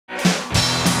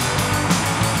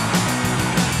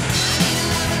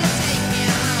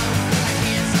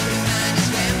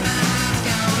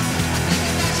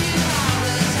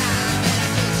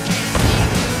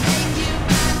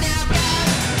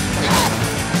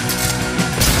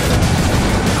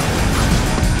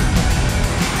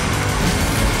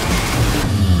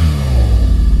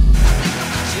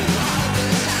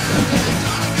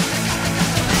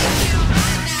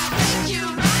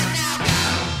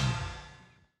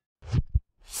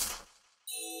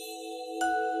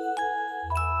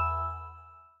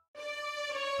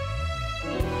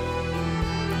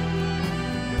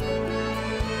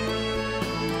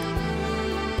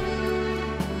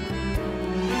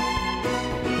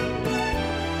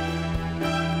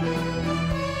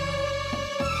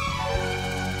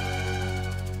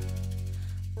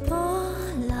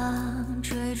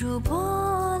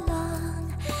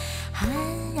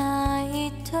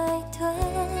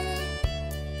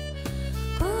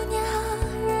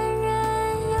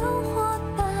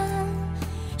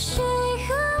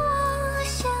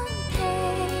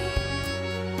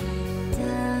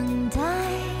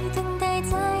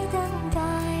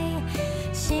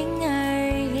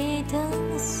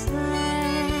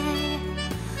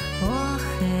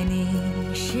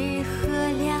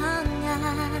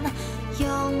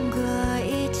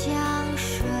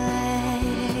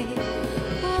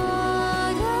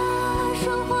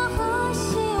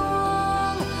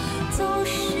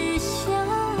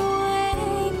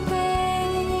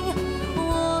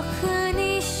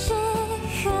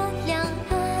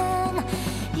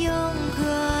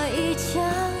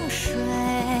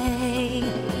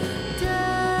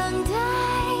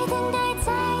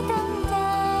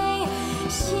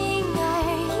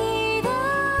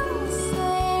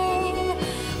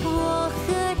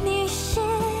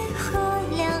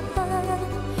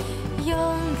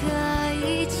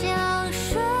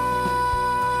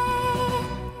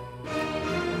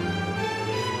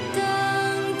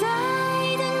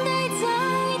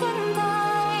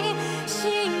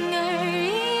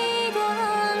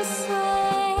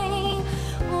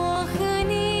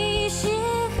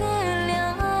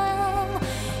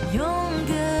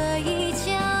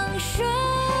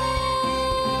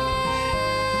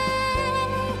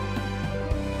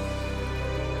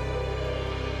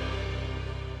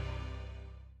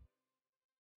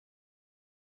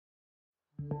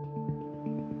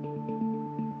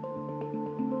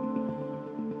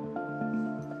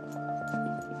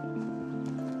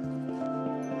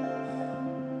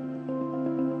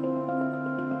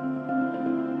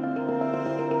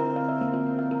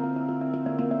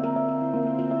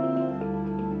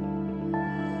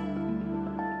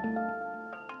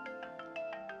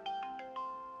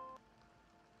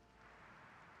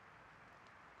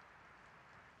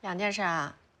2件事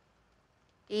啊，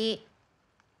第一，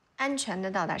安全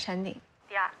的到达山顶；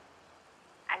第二，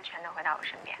安全的回到我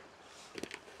身边。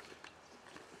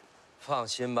放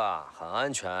心吧，很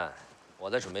安全，我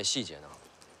在准备细节呢。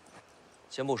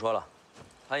先不说了，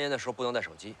攀岩的时候不能带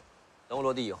手机，等我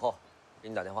落地以后给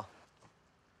你打电话。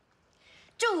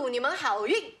祝你们好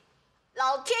运，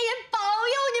老天爷保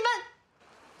佑你们！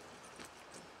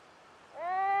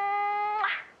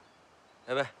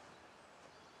拜拜。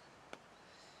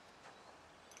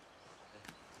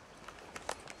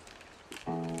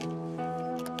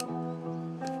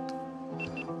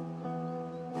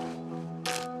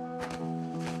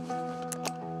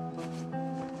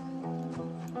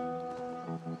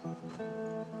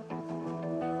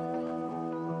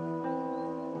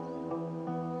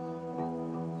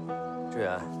 志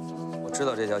远，我知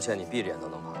道这条线你闭着眼都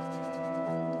能爬，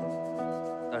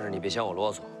但是你别嫌我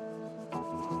啰嗦，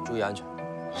注意安全。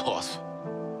啰嗦。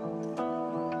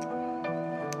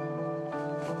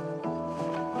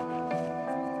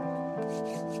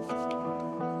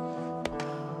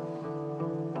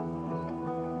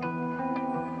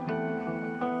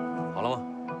好了吗？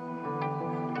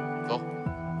走。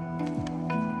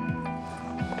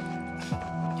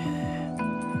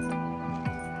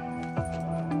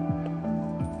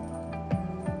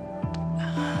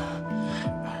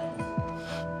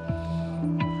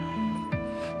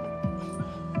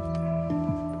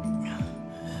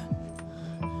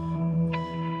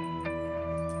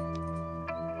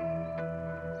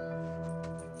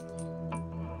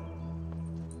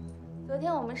 昨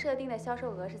天我们设定的销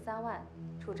售额是3万，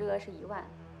处置额是1万，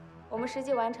我们实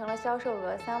际完成了销售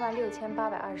额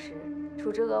36820，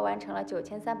处置额完成了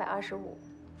9325。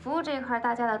服务这一块，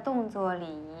大家的动作、礼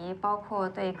仪，包括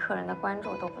对客人的关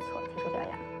注都不错，提出表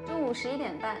扬。中午11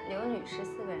点半，刘女士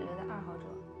4个人留在2号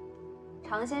桌，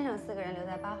常先生4个人留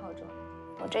在8号桌。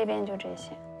我这边就这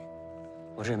些。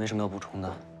我这也没什么要补充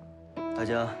的，大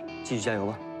家继续加油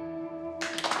吧。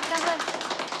 干杯！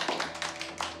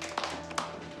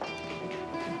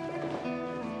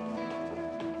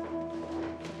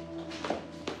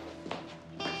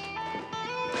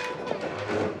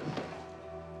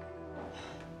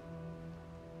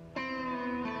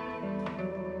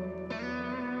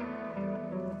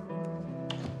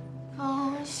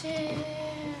风信，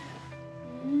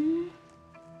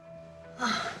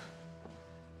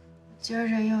今儿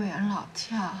这右眼老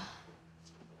跳，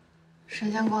时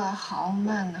间过得好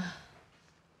慢呐。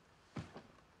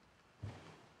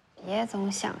别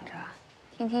总想着，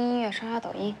听听音乐，刷刷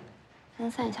抖音，分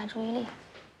散一下注意力。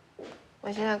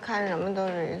我现在看什么都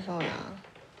是语速呢，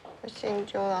我心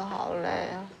揪的好累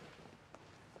啊。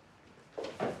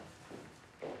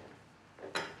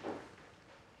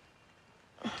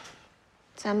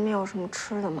咱们有什么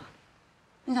吃的吗？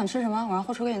你想吃什么？我让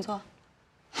后厨给你做。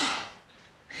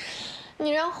你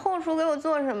让后厨给我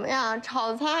做什么呀？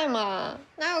炒菜嘛，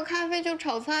哪有咖啡就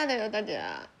炒菜的呀，大姐？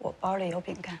我包里有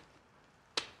饼干。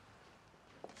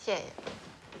谢谢。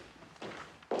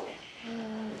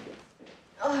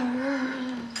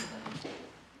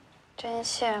真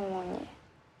羡慕你，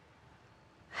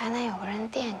还能有个人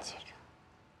惦记着。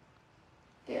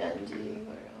惦记一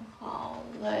个人好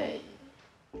累。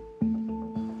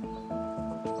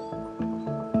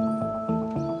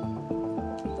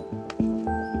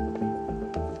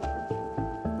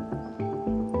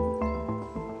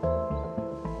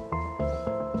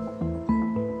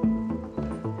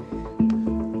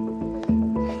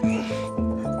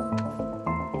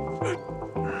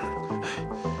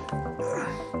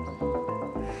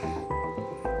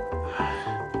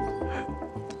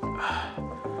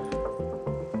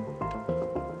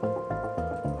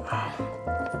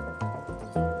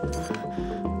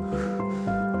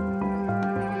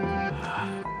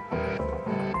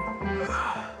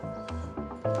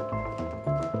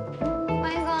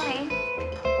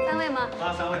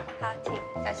3位。好，请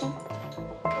小心，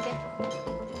这边。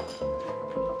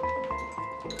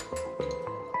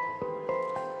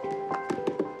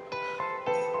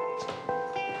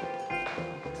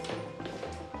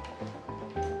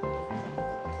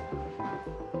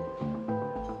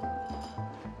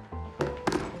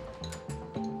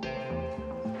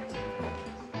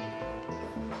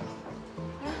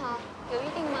您好，有预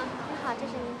定吗？您好，这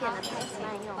是您点的菜，请慢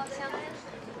用。包厢。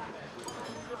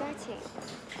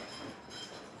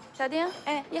小丁，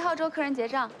哎，1号桌客人结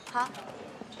账。好。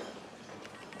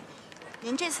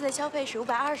您这次的消费是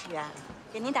520元，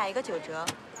给您打一个9折，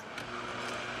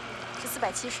是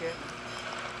470。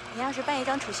您要是办一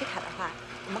张储蓄卡的话，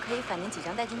我们可以返您几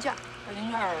张代金券。代金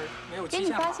券没有给期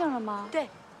限吗？你发信了吗？对。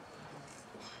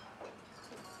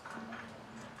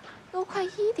都快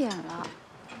1点了，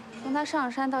从他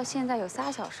上山到现在有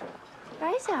3小时了，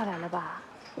该下来了吧？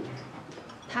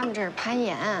他们这是攀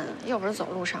岩，又不是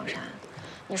走路上山。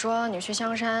你说你去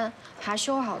香山爬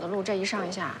修好的路，这一上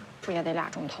一下不也得2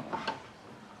钟头啊？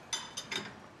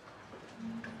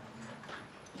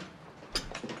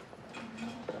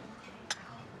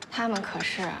他们可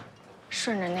是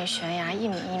顺着那悬崖1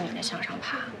米1米的向上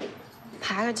爬，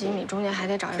爬个几米，中间还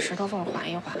得找一石头缝缓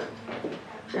一缓，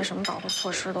还什么保护措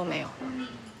施都没有。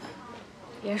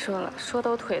别说了，说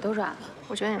都腿都软了。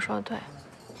我觉得你说的对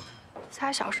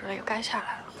，3小时了也该下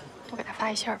来了，我给他发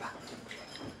一信儿吧。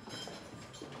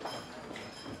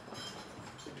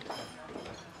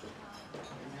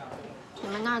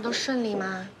你们那儿都顺利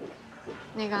吗？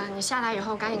那个，你下来以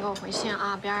后赶紧给我回信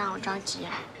啊，不要让我着急。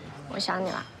我想你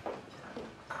了，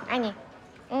爱你，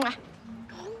来。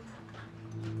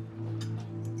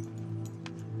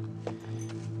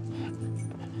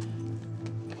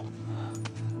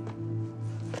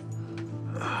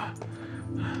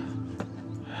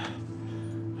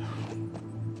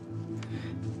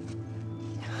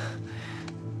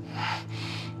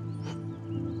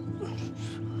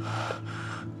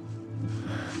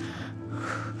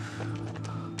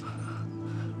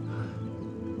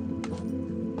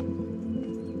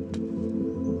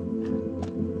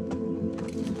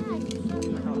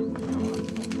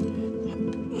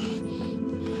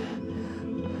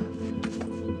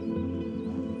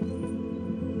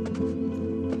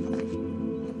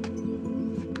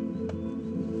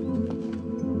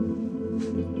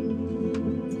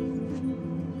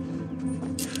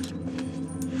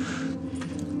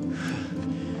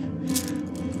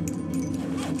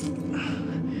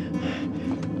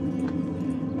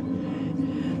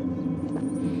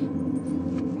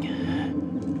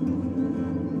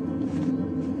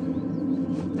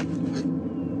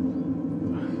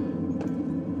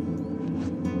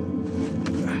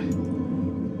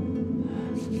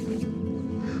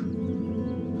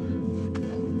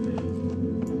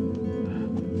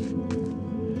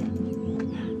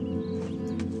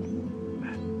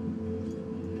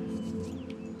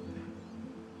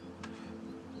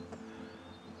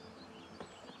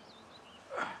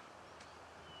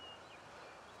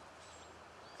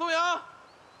宋阳，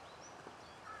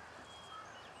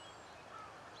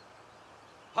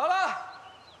好了。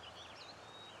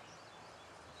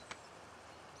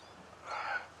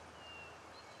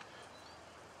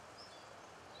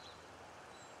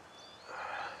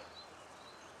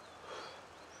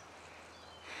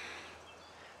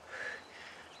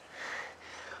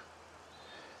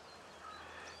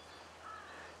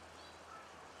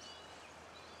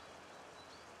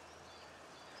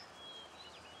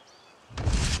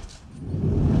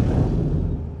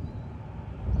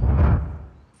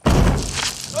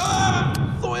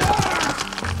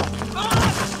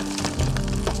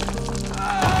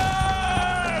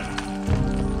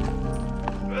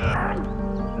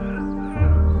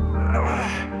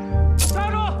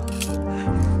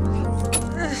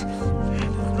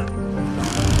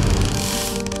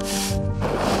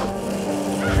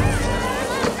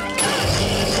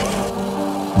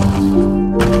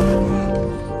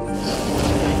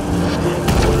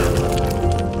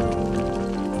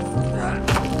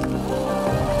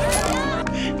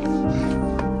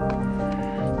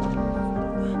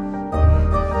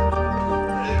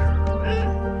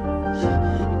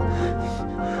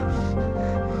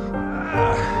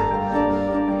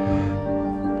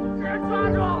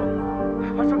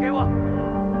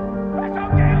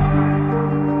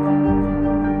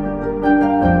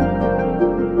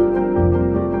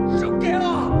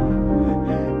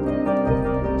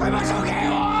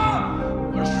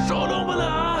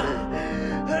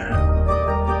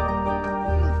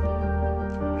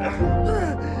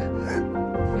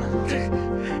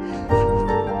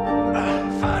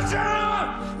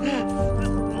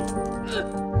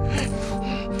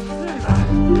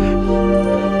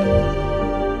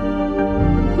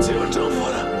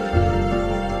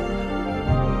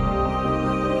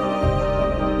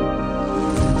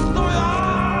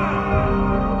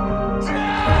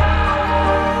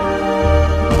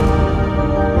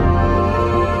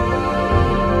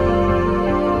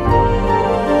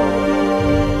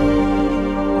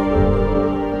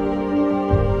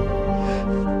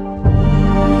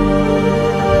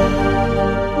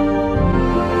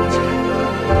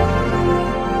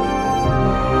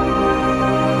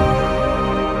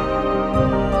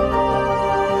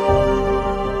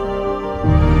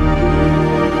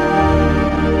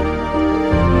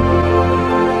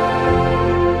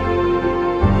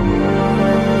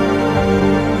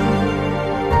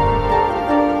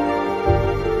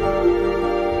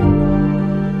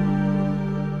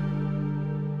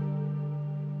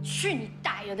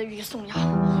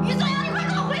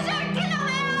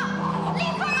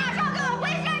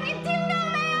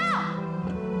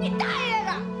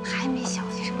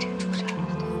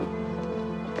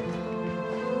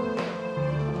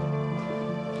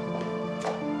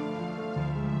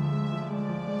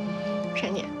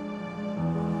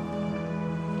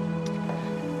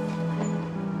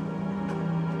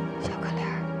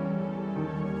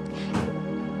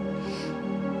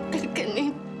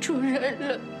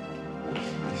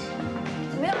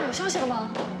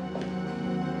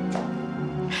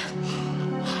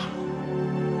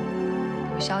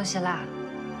消息啦！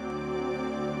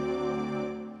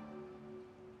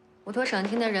普陀省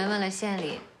厅的人问了县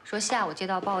里，说下午接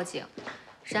到报警，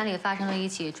山里发生了一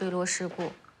起坠落事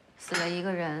故，死了一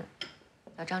个人，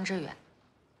叫张志远。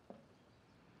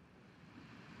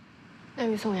那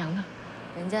于颂阳呢？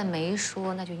人家没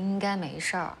说，那就应该没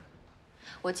事儿。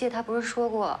我记得他不是说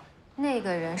过，那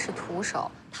个人是徒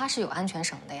手，他是有安全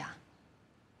绳的呀。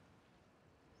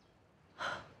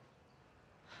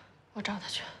我找他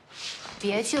去。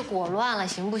别去裹乱了，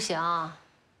行不行？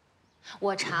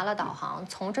我查了导航，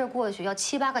从这儿过去要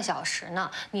7、8个小时呢。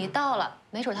你到了，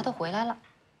没准他都回来了。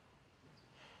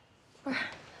不是，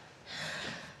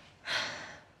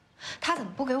他怎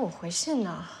么不给我回信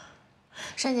呢？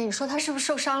珊姐，你说他是不是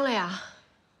受伤了呀？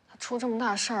他出这么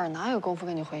大事儿，哪有功夫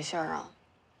给你回信儿啊？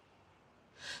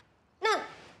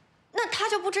那他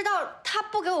就不知道他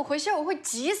不给我回信，我会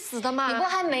急死的吗？你不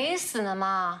还没死呢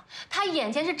吗？他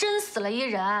眼前是真死了一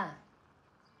人。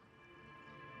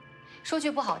说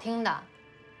句不好听的，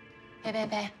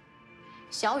呸，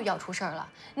小雨要出事儿了，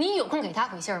你有空给他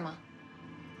回信吗？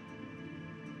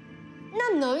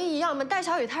那能一样吗？戴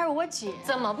小雨她是我姐，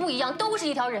怎么不一样？都是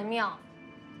一条人命。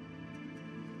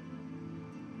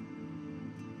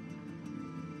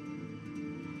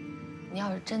你要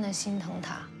是真的心疼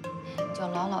他，你就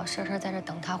老老实实在这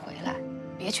等他回来，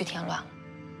别去添乱了。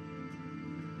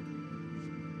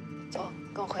走，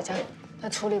跟我回家。他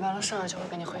处理完了事儿就会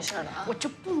给你回信的啊。我就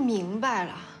不明白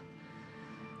了，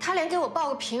他连给我报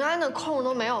个平安的空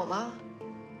都没有吗？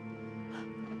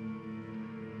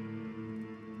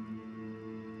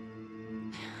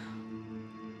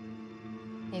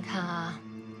你看啊，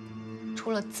出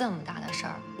了这么大的事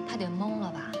儿，他得懵了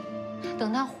吧？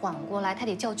等他缓过来，他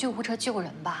得叫救护车救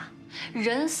人吧？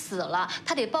人死了，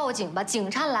他得报警吧？警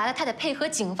察来了，他得配合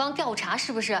警方调查，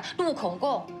是不是？录口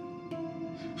供，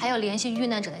还要联系遇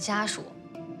难者的家属，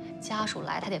家属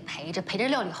来他得陪着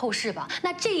料理后事吧？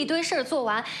那这一堆事儿做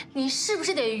完，你是不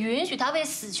是得允许他为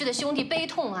死去的兄弟悲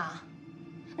痛啊？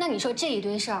那你说这一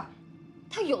堆事儿，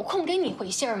他有空给你回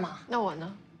信吗？那我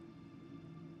呢？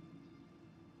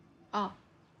啊，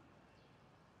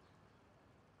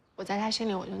我在他心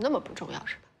里我就那么不重要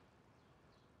是吧？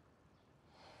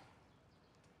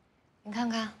你看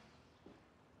看，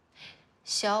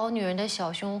小女人的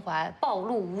小胸怀暴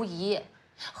露无遗，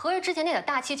合着之前那点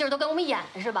大气劲儿都跟我们演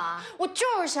的是吧？我就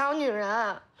是小女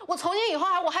人，我从今以后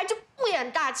我还就不演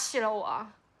大气了。我，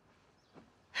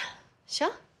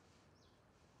行，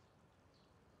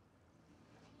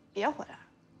别回来了，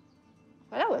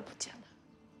回来我也不见他。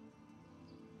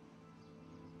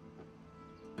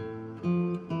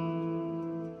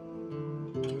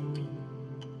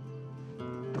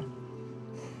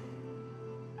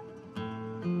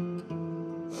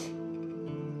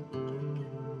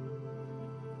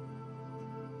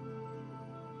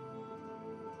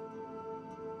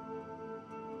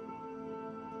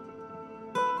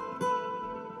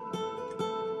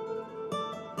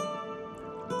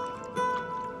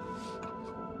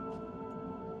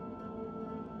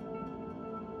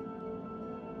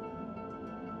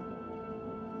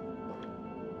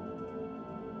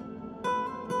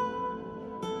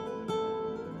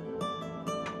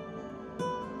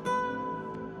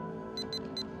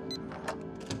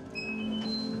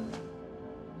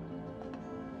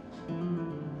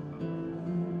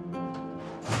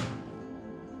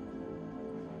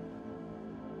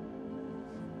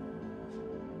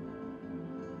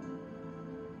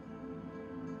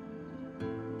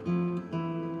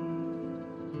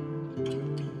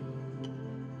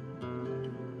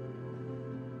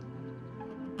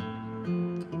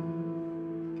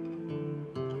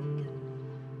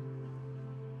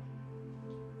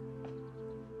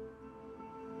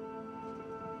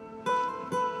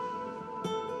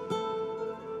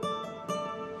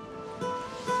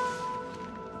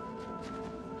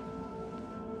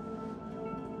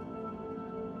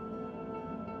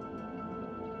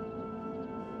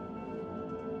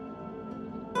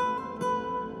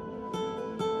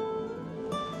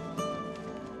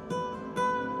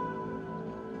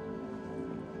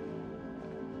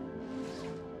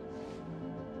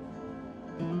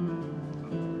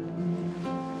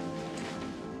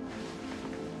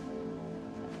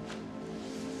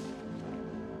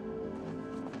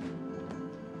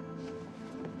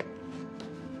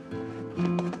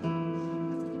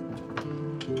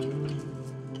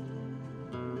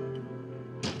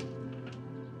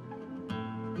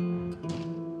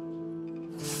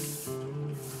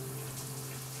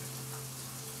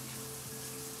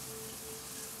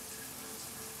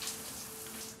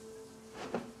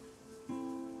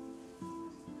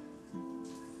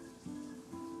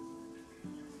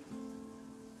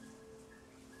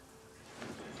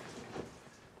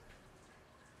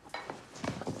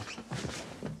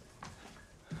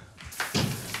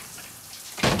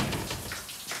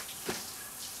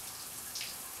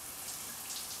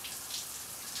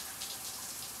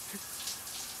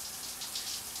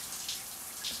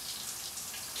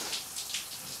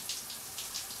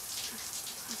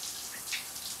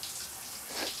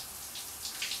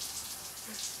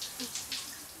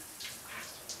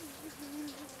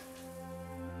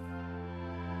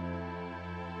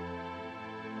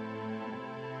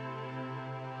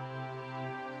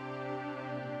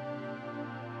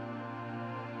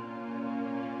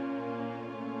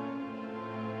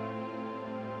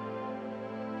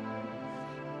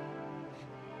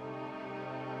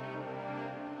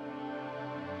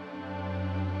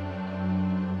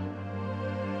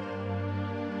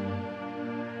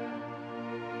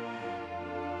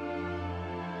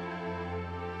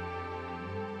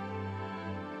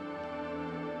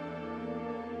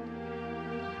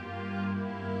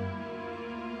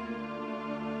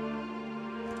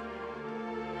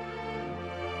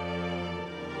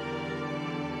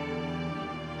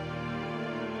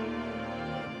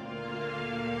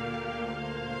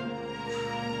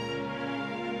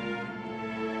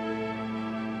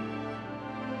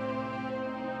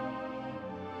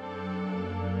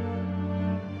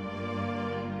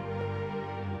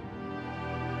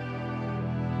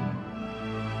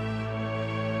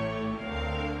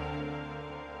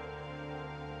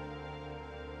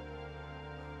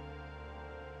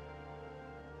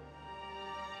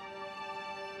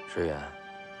诗妍，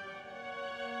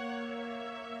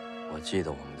我记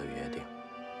得我们的约定，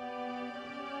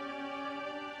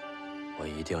我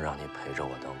一定让你陪着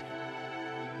我登顶。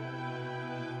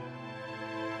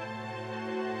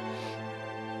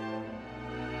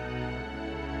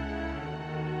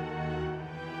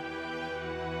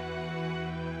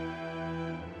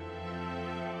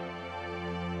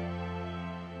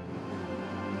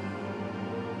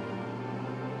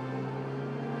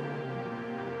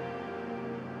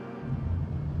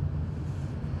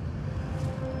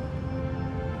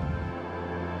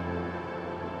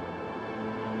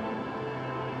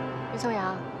 于宗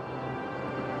阳，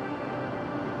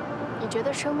你觉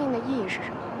得生命的意义是什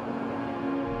么？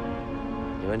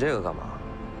你问这个干嘛？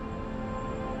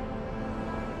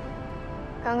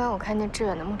刚刚我看见志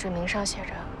远的墓志铭上写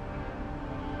着：“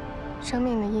生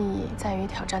命的意义在于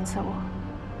挑战自我。”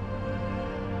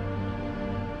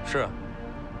是啊。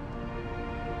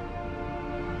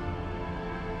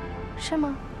是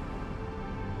吗？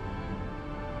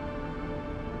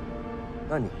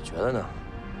那你觉得呢？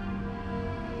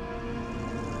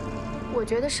 我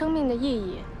觉得生命的意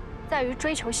义在于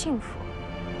追求幸福。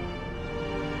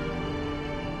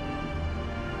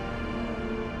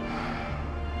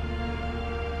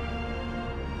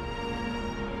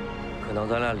可能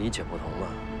咱俩理解不同吧。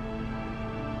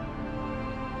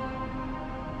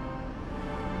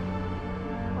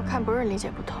我看不是理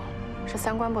解不同，是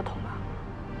三观不同吧。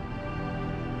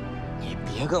你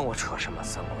别跟我扯什么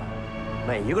三观，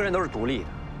每一个人都是独立的，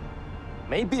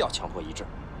没必要强迫一致。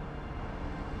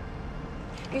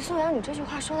 于素阳，你这句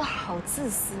话说的好自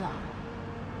私啊！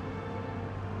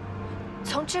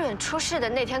从志远出事的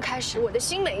那天开始，我的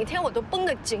心每一天我都绷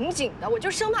得紧紧的，我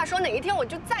就生怕说哪一天我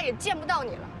就再也见不到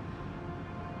你了。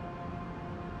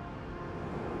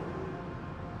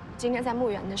今天在墓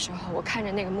园的时候，我看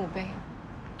着那个墓碑，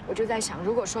我就在想，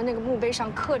如果说那个墓碑上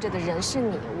刻着的人是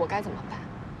你，我该怎么办？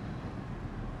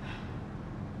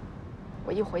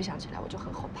我一回想起来，我就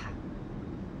很后怕。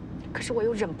可是我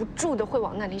又忍不住的会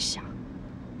往那里想。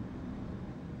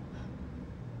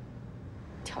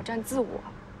 挑战自我，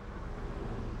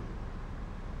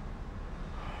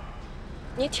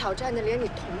你挑战的连你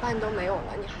同伴都没有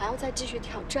了，你还要再继续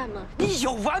挑战吗？你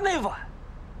有完没完？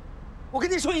我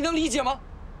跟你说，你能理解吗？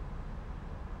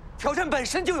挑战本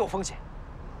身就有风险，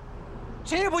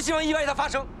谁也不希望意外它发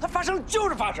生，它发生就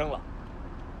是发生了。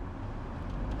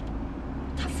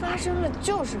它发生了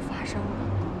就是发生了。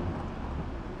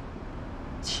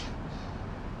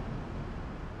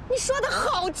你说的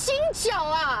好轻巧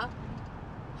啊！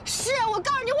 是我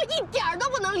告诉你，我一点儿都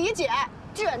不能理解。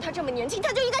志远他这么年轻，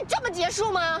他就应该这么结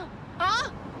束吗？啊！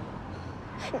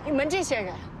你们这些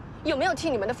人有没有替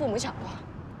你们的父母想过？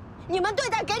你们对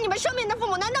待给你们生命的父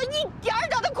母，难道一点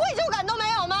儿的愧疚感都没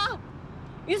有吗？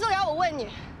于素瑶，我问你，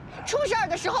出事儿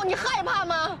的时候你害怕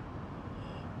吗？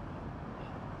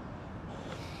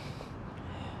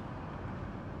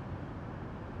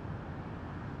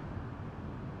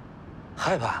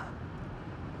害怕。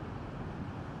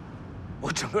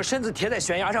 我整个身子贴在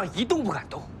悬崖上，一动不敢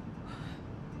动。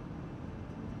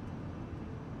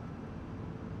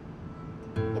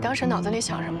你当时脑子里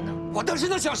想什么呢？我当时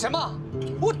在想什么？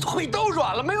我腿都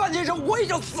软了，没往前扔，我也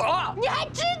就死了。你还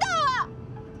知道啊？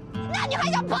那你还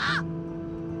想爬？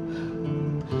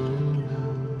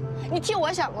你替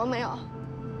我想过没有？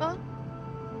啊？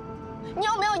你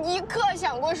有没有一刻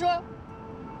想过说，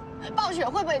暴雪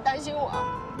会不会担心我？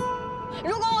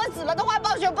 如果我死了的话，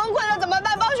暴雪崩溃了怎么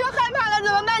办？暴雪害怕了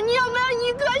怎么办？你有没有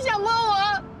一刻想过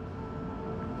我？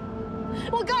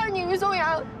我告诉你，于松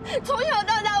阳，从小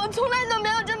到大，我从来都没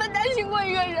有这么担心过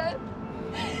一个人。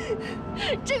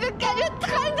这个感觉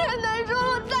太难受了，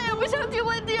我再也不想体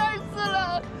会第二次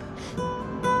了。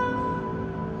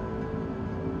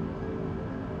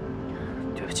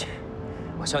对不起，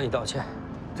我向你道歉。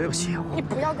对不起，你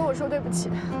不要跟我说对不起，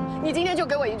你今天就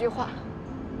给我一句话。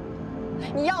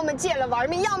 你要么戒了玩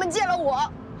命，要么戒了我，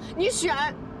你选。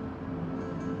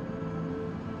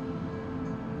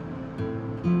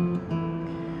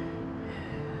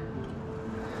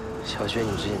小雪，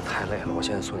你最近太累了，我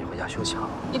现在送你回家休息好了。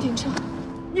你停车！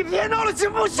你别闹了，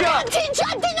行不行？停车！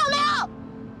听到没有？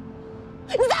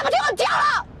你再不听，我跳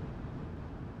了！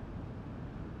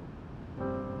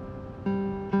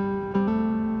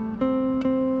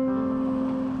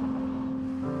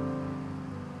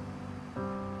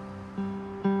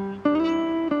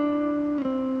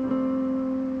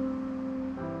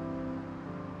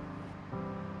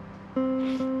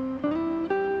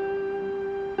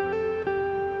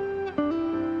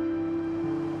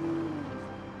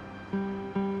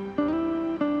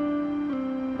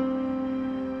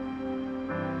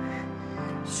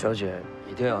小姐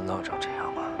一定要闹成这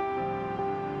样吗？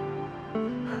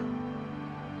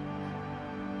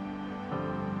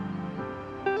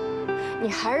你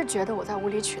还是觉得我在无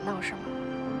理取闹是吗？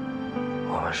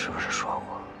我们是不是说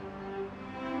过，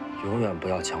永远不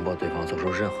要强迫对方做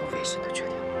出任何违心的决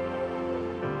定？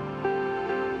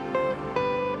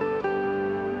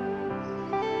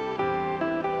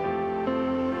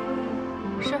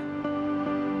是，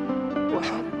我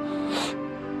说的。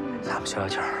咱们消消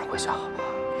气儿，回家好不好？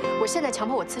我现在强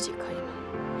迫我自己可以吗？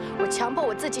我强迫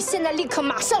我自己，现在立刻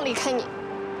马上离开你。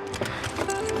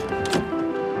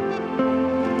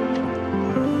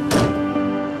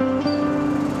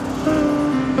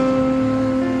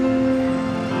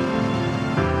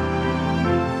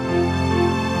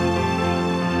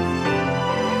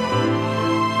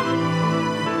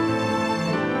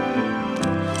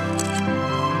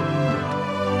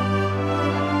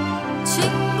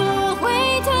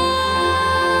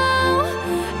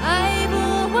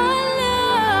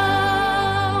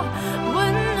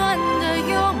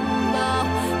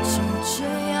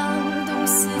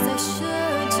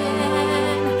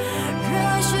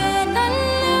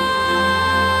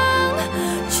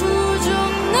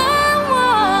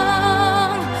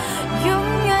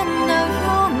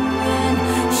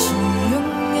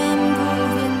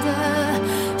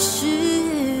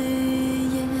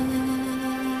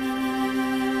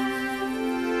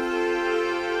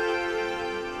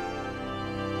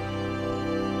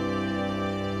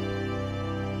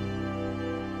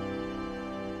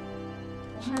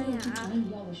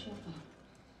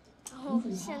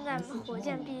现在火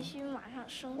箭必须马上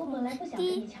升空。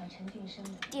第一，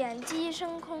点击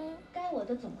升空。该我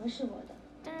的总归是我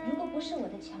的，如果不是我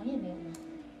的，抢也没有用。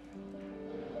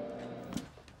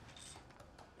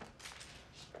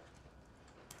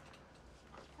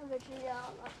他们吃掉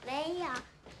了？没有，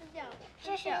吃掉了。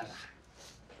这是。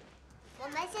我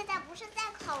们现在不是在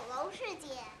恐龙世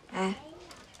界。哎，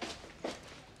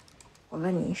我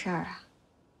问你一事儿啊。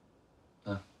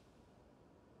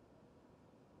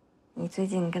你最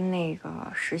近跟那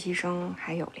个实习生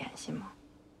还有联系吗？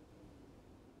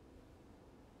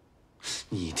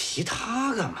你提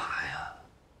他干嘛呀？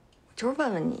我就是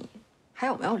问问你，还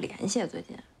有没有联系啊？最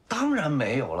近？当然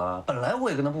没有了，本来我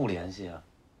也跟他不联系啊。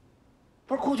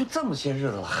不是过去这么些日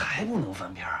子了，还不能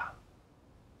翻篇啊？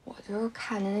我就是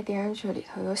看见那电视剧里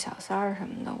头有小三儿什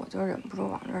么的，我就忍不住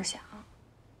往这儿想。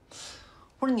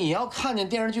不是你要看见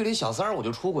电视剧里小三儿我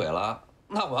就出轨了，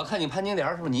那我要看见潘金莲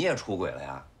是不是你也出轨了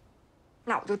呀？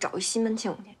那我就找一西门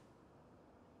庆去，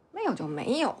没有就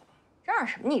没有，嚷嚷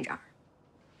什么你嚷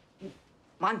嚷？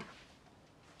慢点。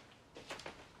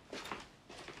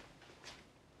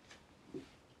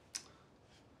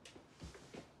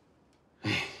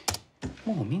哎，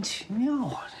莫名其妙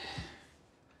啊这。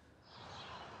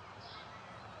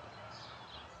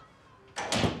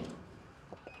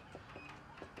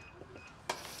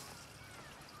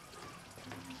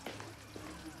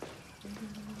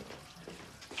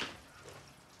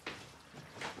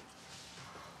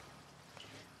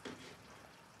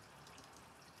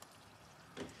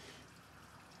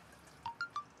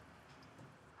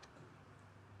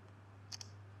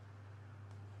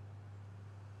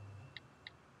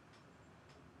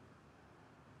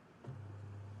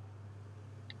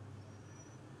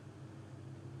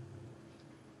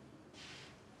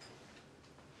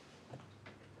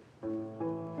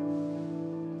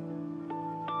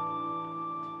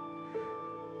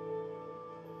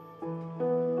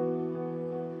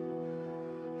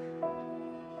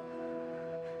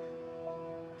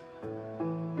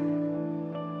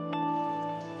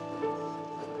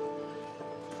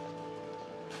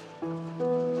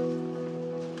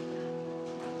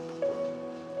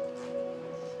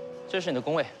这是你的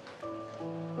工位，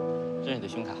这是你的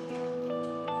胸卡，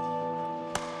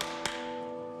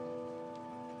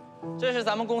这是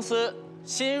咱们公司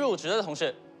新入职的同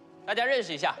事，大家认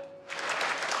识一下。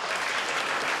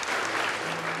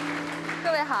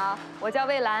各位好，我叫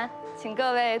魏兰，请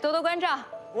各位多多关照。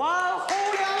王侯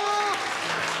良。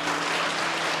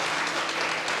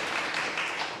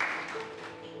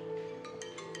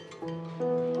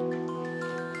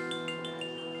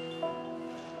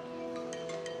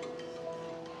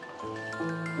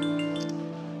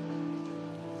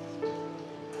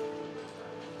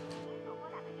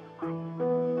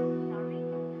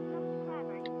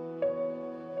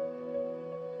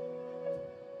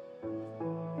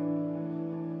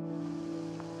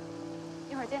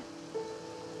一会儿见。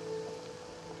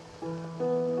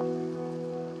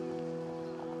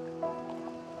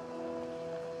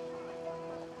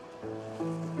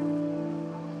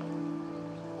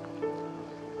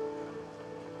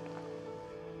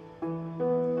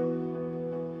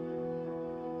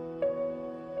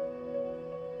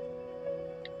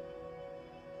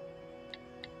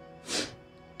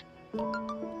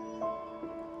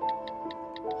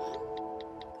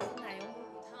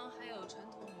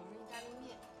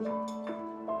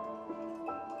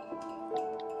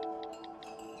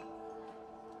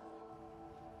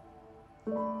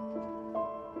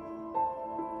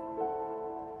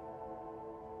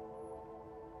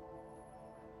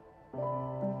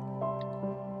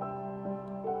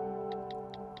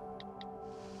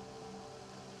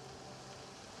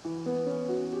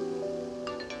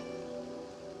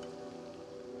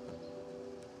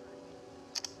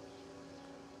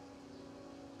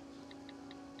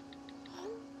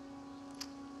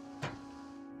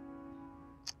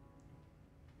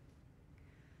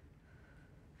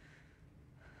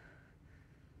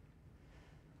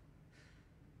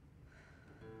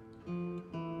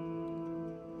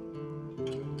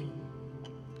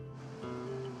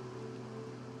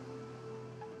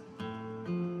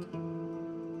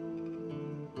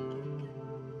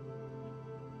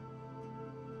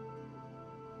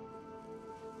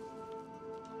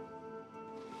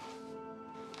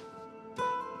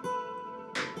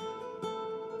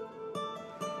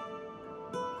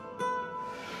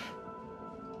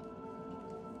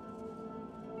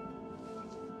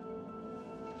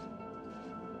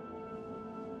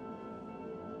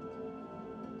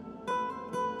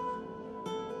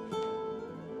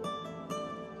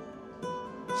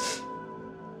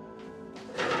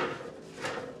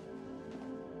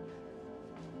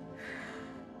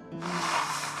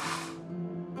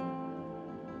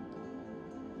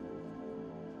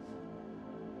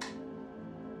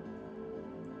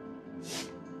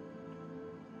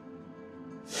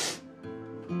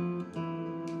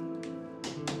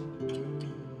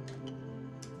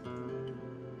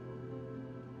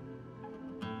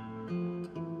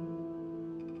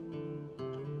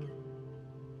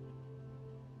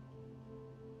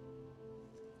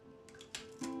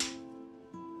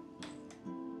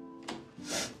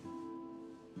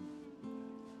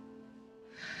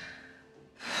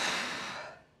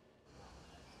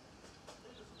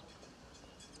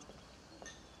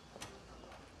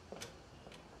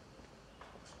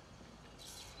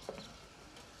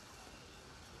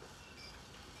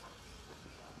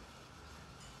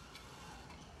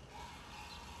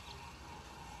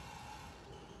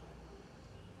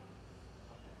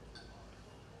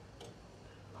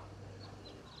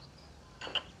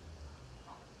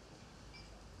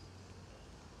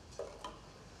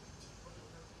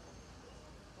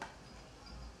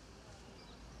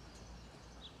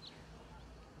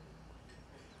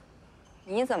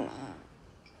你怎么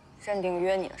认定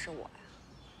约你的是我呀？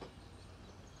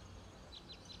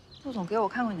陆总给我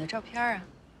看过你的照片啊。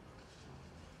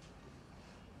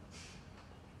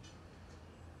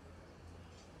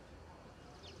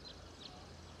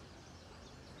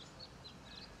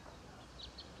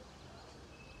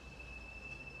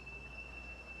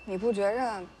你不觉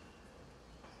着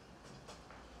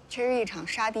这是一场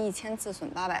杀敌1000，自损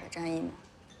800的战役吗？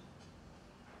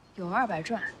有200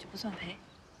赚就不算赔。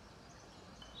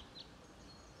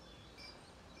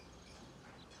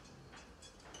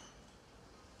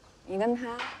你跟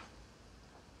他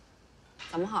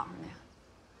怎么好上的呀？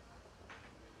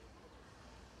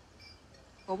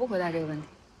我不回答这个问题。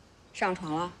上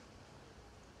床了？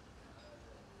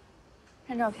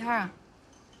看照片啊，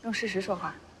用事实说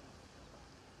话。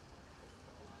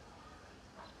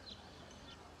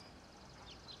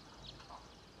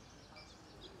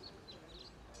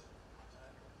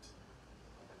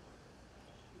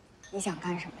你想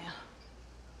干什么呀？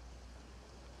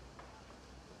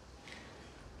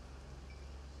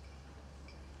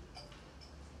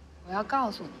我要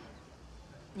告诉你，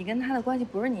你跟他的关系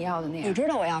不是你要的那样。你知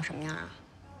道我要什么样啊？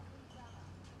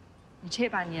你这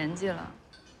把年纪了，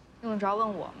用得着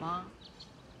问我吗？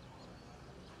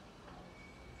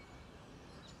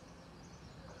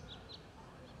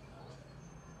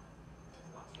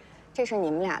这是你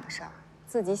们俩的事儿，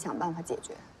自己想办法解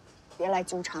决，别来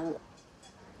纠缠我。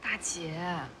大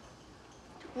姐，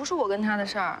这不是我跟他的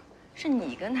事儿，是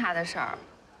你跟他的事儿。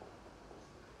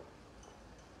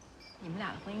你们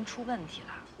俩的婚姻出问题了。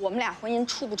我们俩婚姻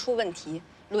出不出问题，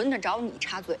轮得着你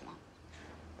插嘴吗？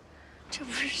这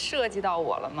不是涉及到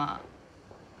我了吗？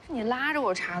是你拉着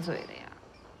我插嘴的呀。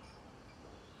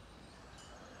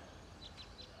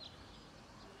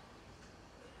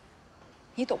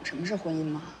你懂什么是婚姻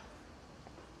吗？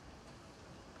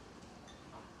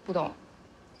不懂。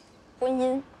婚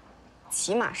姻，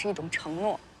起码是一种承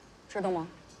诺，知道吗？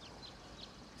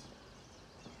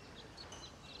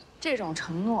这种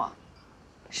承诺，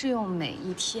是用每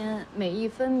一天、每一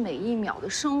分、每一秒的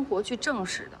生活去证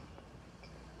实的。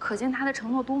可见他的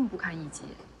承诺多么不堪一击。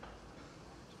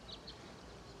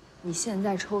你现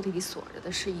在抽屉里锁着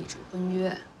的是一纸婚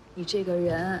约，你这个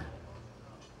人，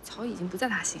早已经不在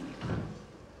他心里了。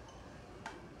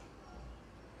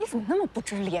你怎么那么不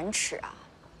知廉耻啊？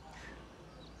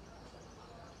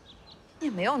你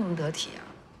也没有那么得体啊。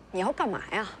你要干嘛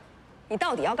呀？你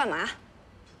到底要干嘛？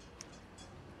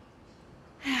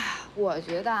哎呀，我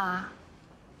觉得啊，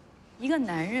一个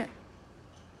男人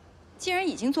既然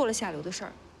已经做了下流的事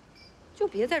儿，就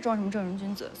别再装什么正人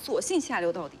君子，索性下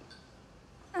流到底，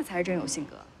那才是真有性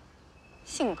格。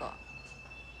性格？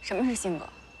什么是性格？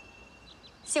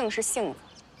性是性子，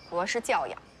格是教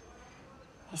养。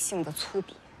你性子粗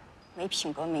鄙，没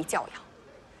品格，没教养。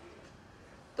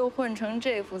都混成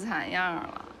这副惨样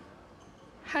了，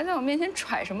还在我面前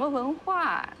揣什么文化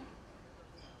呀？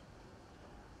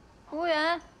服务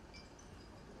员，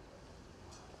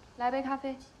来杯咖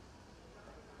啡。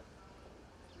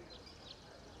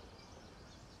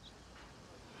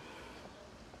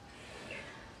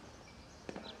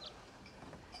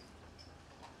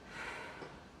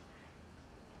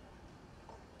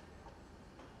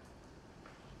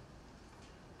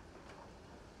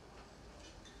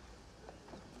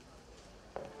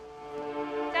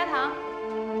加糖。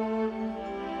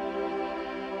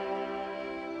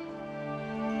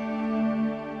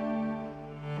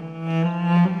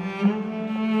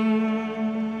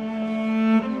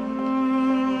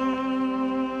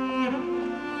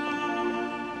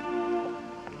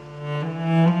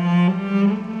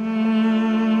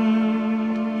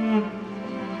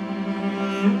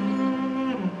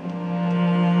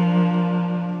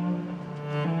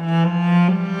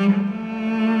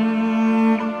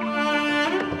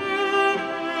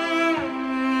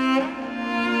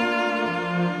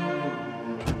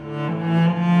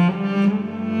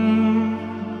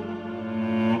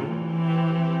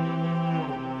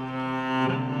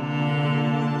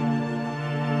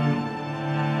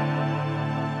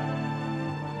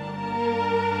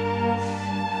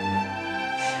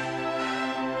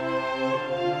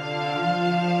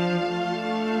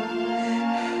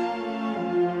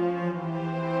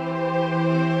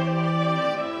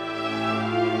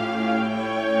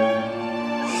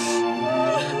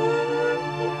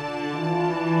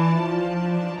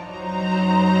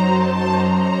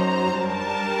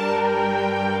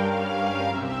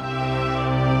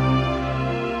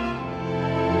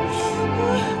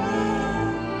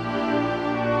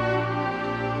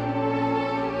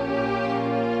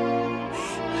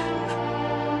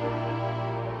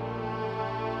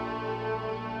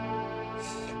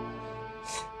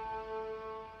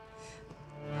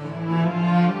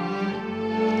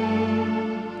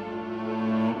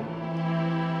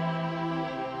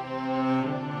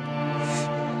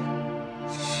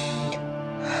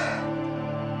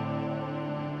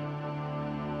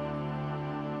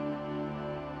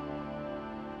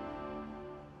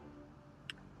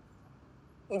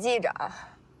你记着啊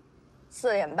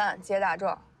，4点半接大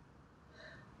壮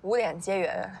，5点接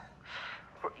圆圆。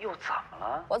不是又怎么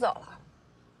了？我走了，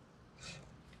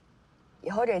以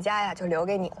后这家呀就留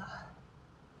给你了，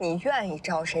你愿意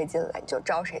招谁进来你就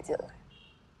招谁进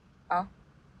来，啊？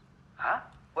啊？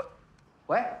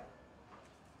喂，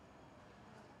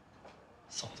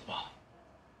嫂子吧？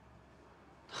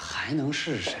还能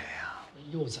是谁呀？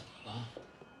又怎么了？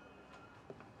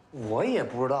我也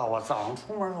不知道啊，早上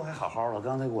出门时候还好好的，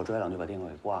刚才给我拽两句，把电话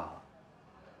给挂了。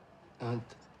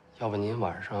要不您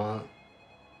晚上……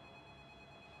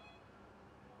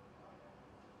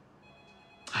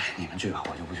哎，你们去吧，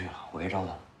我就不去了，我别招他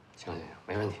了。行，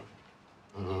没问题。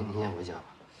您先回家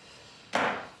吧。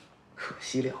可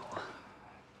惜了啊！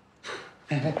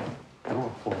哎，等会儿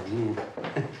我给你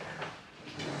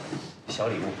小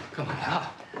礼物。干嘛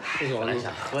呀？本来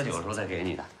想喝酒的时候再给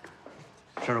你的。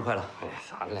生日快乐！哎，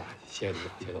咱俩谢谢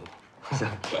你，谢谢我。行，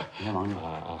你先忙去吧。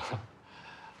啊。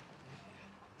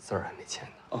字儿还没签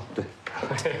呢。哦，对。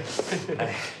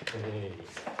哎，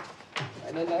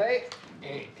来，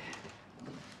哎。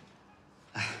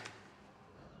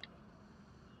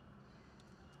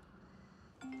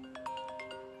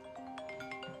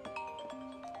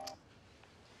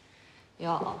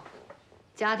哟，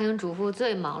家庭主妇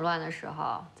最忙乱的时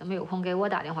候，怎么有空给我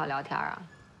打电话聊天啊？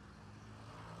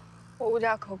我无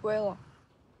家可归了，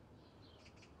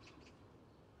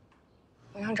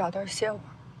我想找地儿歇会儿。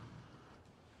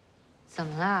怎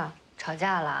么了？吵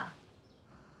架了？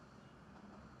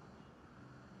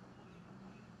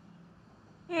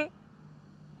嗯。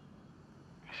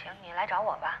行，你来找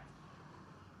我吧。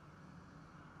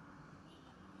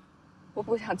我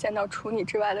不想见到除你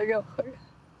之外的任何人。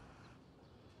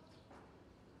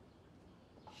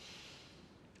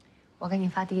我给你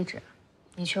发地址，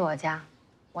你去我家，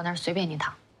我那儿随便你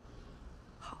躺。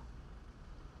好。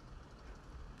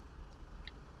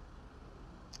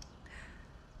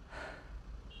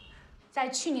在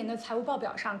去年的财务报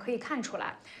表上可以看出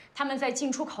来，他们在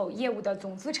进出口业务的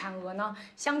总资产额呢，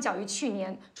相较于去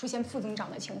年出现负增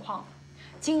长的情况。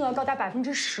金额高达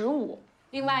15%。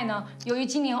另外呢，由于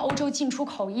今年欧洲进出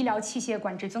口医疗器械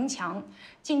管制增强，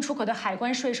进出口的海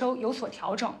关税收有所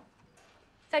调整。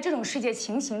在这种世界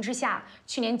情形之下，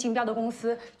去年竞标的公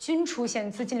司均出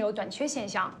现资金流短缺现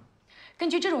象。根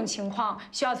据这种情况，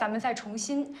需要咱们再重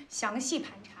新详细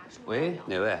盘查。喂，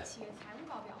哪位？企业财务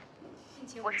报表，并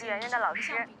且我是圆圆的老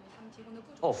师。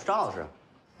哦，张老师。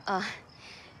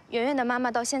圆圆的妈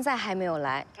妈到现在还没有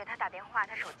来，给她打电话，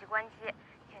她手机关机，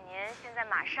请您现在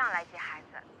马上来接孩子。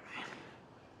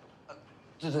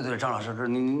对，张老师，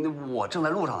我正在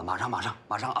路上呢，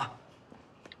马上啊！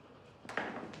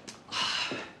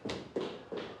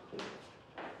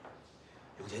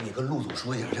永杰，你跟陆总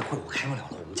说一下，这会我开不了了，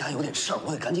我们家有点事儿，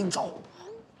我得赶紧走。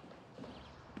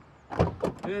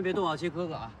圆圆别动啊，接哥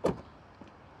哥啊！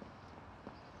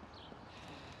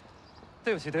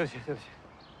对不起。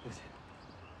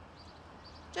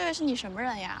这位是你什么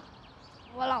人呀？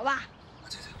我老爸。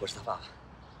对，我是他爸爸。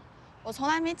我从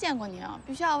来没见过您，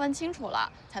必须要问清楚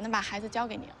了，才能把孩子交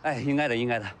给您。哎，应该的。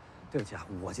对不起啊，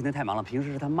我今天太忙了，平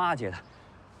时是他妈接的。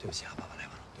对不起啊，爸爸来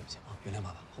晚了，对不起啊，原谅爸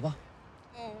爸，好吧？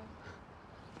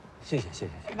谢谢。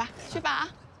去吧啊！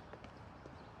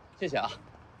谢谢啊。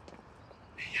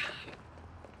哎呀，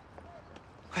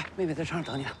快，妹妹在车上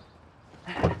等你呢。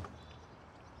来。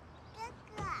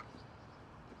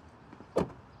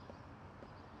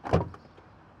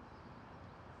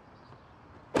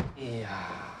哎呀，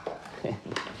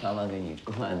妈妈给你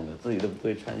惯的，自己都不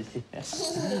会穿鞋。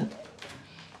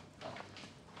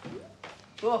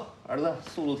哟，儿子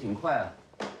速度挺快啊！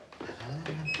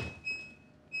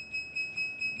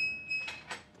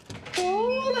走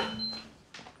了。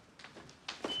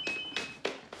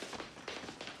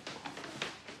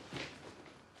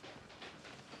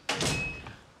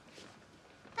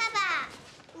爸爸，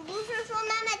你不是说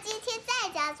妈妈今天在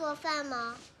家做饭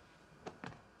吗？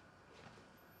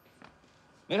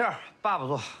没事，爸爸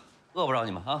做，饿不着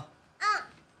你们啊。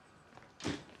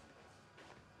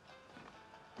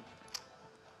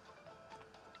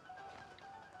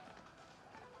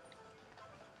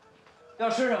要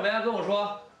吃什么呀？跟我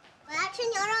说。我要吃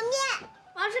牛肉面，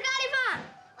我要吃咖喱饭，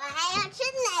我还要吃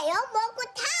奶油蘑菇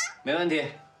汤。没问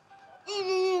题。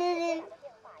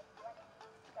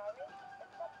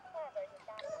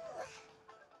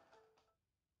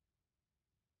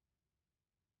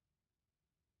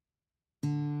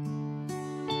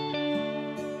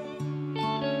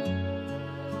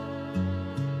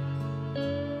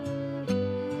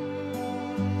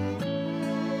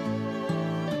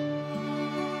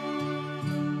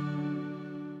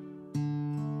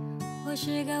我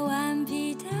是个顽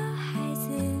皮的孩子，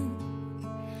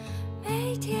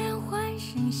每天欢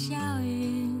声笑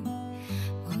语，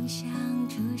梦想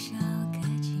触手可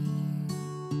及。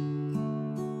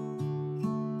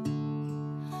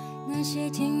那些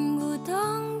听不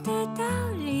懂的道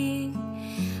理，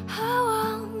和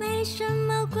我没什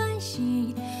么关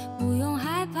系，不用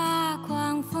害怕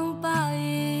狂风暴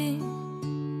雨。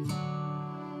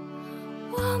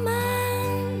我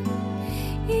们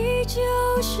依旧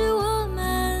是我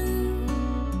们，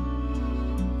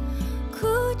哭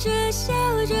着笑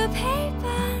着陪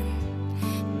伴，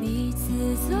彼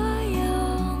此左右。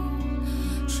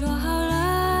说好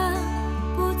了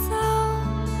不走，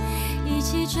一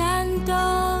起战斗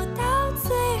到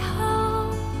最后，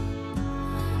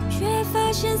却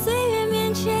发现岁月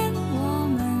面前我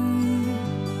们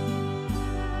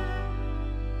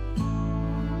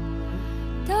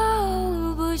都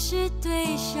不是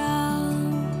对手。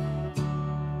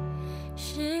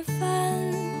是分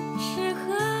是合，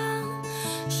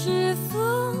是福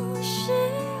是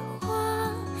祸，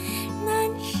难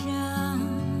舍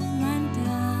难得，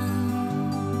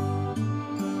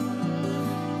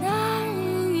南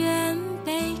辕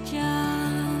北辙。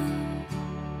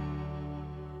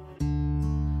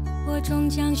我终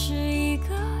将是一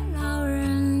个老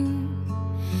人，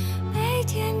每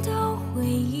天都回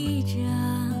忆着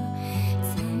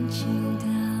曾经的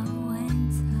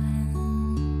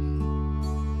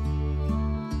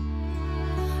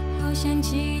想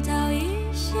祈祷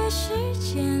一些时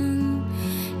间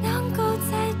能够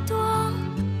再多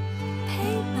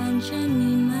陪伴着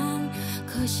你们，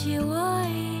可惜我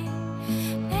已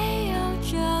没有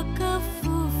这个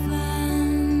福分。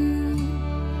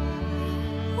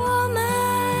我们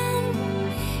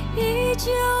依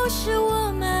旧是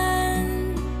我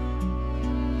们，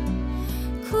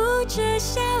哭着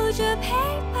笑着陪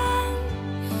伴，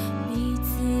彼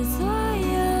此左右。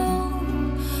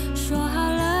说好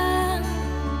了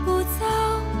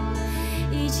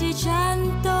一起战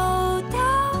斗到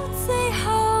最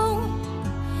后，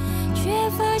却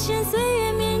发现岁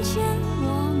月面前我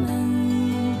们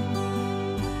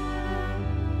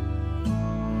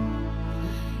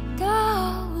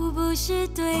不是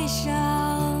对手。